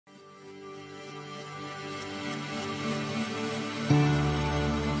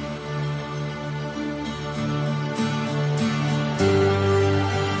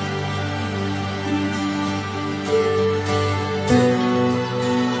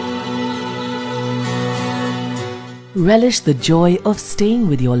Relish the joy of staying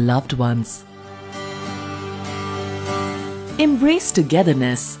with your loved ones. Embrace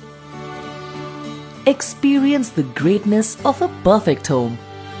togetherness. Experience the greatness of a perfect home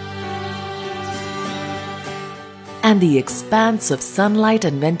and the expanse of sunlight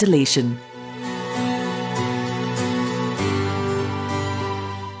and ventilation.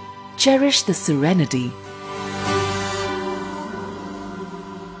 Cherish the serenity.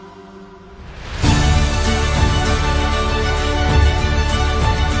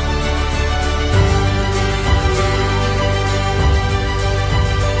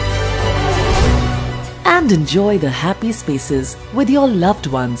 And enjoy the happy spaces with your loved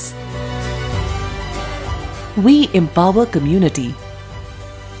ones. We empower community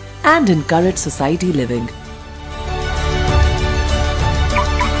and encourage society living.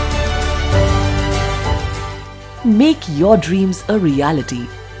 Make your dreams a reality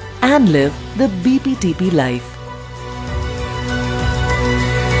and live the Bptp life.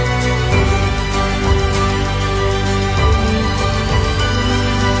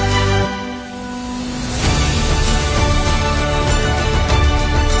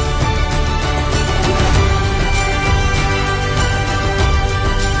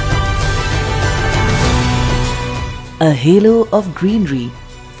 A halo of greenery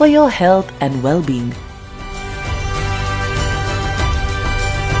for your health and well-being.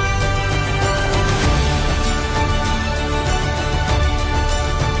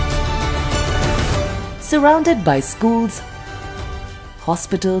 Surrounded by schools,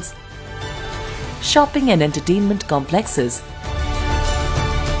 hospitals, shopping and entertainment complexes,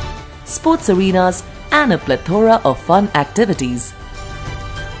 sports arenas and a plethora of fun activities.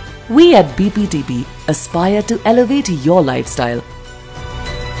 We at Bptp aspire to elevate your lifestyle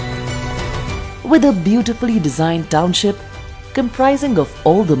with a beautifully designed township comprising of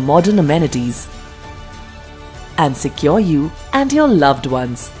all the modern amenities and secure you and your loved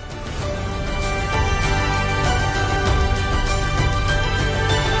ones.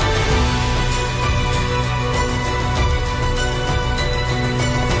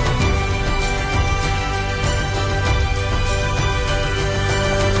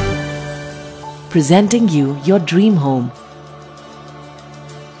 Presenting you your dream home.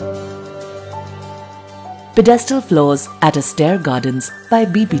 Pedestal floors at Astaire Gardens by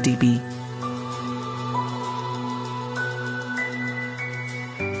Bptp.